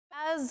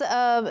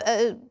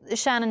as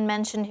Shannon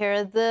mentioned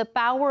here, the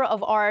power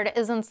of art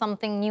isn't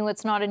something new.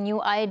 It's not a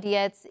new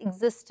idea. It's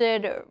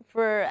existed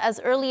for as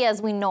early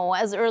as we know,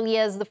 as early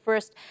as the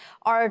first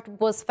art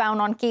was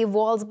found on cave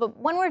walls. But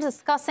when we're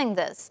discussing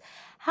this,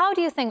 how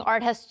do you think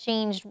art has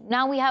changed?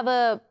 Now we have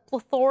a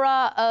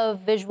plethora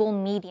of visual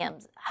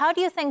mediums. How do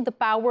you think the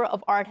power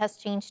of art has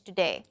changed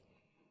today?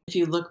 If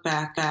you look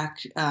back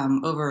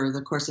over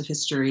the course of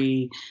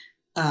history,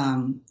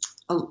 much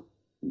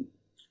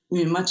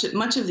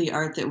of the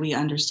art that we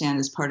understand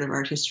as part of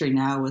art history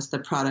now was the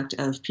product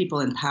of people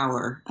in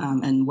power,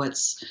 and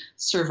what's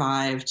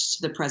survived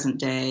to the present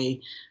day.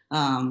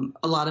 A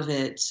lot of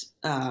it,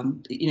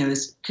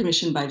 is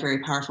commissioned by very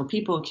powerful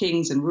people,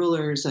 kings and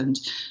rulers, and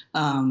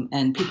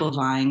people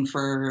vying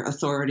for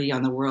authority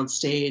on the world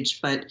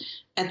stage. But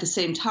at the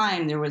same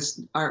time, there was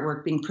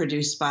artwork being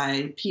produced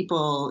by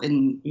people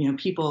in,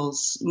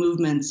 people's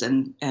movements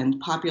and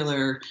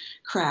popular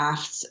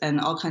crafts and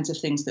all kinds of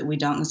things that we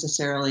don't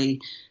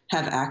necessarily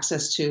have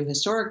access to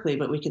historically,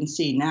 but we can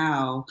see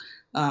now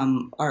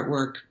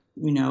artwork,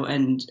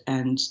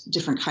 and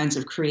different kinds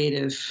of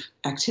creative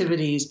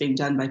activities being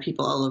done by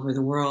people all over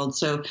the world.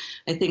 So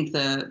I think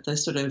the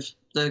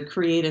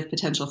creative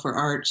potential for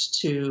art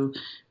to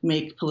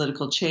make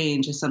political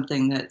change is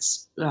something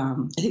that's, I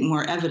think,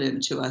 more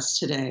evident to us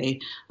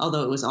today,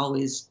 although it was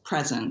always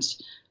present.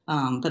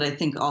 But I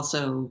think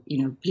also,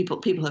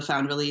 people have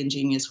found really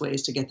ingenious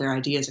ways to get their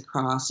ideas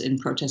across in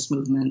protest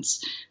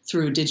movements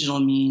through digital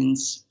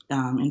means.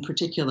 In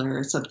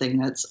particular, something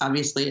that's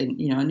obviously a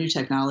new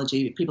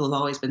technology. People have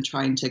always been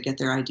trying to get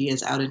their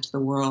ideas out into the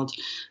world,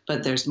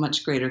 but there's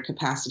much greater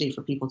capacity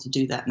for people to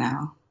do that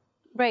now.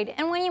 Right.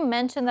 And when you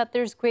mention that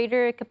there's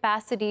greater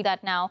capacity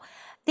that now,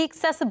 the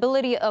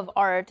accessibility of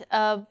art,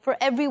 for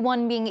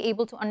everyone being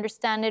able to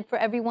understand it, for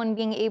everyone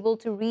being able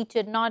to reach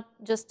it, not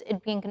just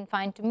it being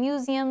confined to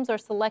museums or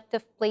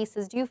selective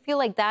places, do you feel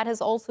like that has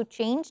also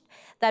changed?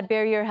 That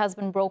barrier has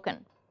been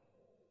broken?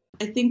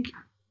 I think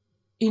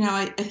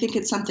I think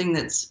it's something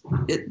there's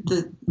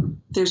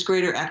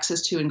greater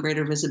access to and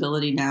greater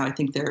visibility now. I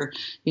think for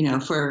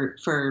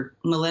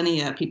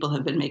millennia, people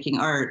have been making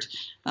art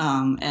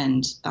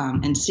and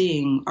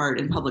seeing art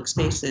in public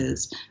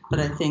spaces. But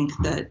I think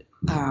that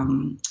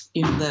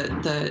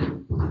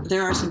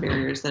there are some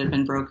barriers that have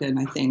been broken.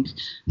 I think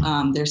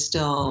there's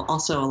still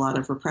also a lot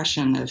of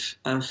repression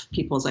of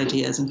people's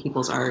ideas and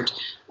people's art.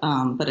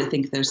 But I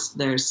think there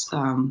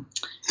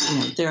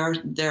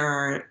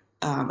are.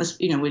 If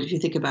you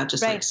think about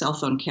just like cell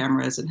phone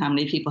cameras and how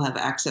many people have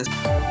access.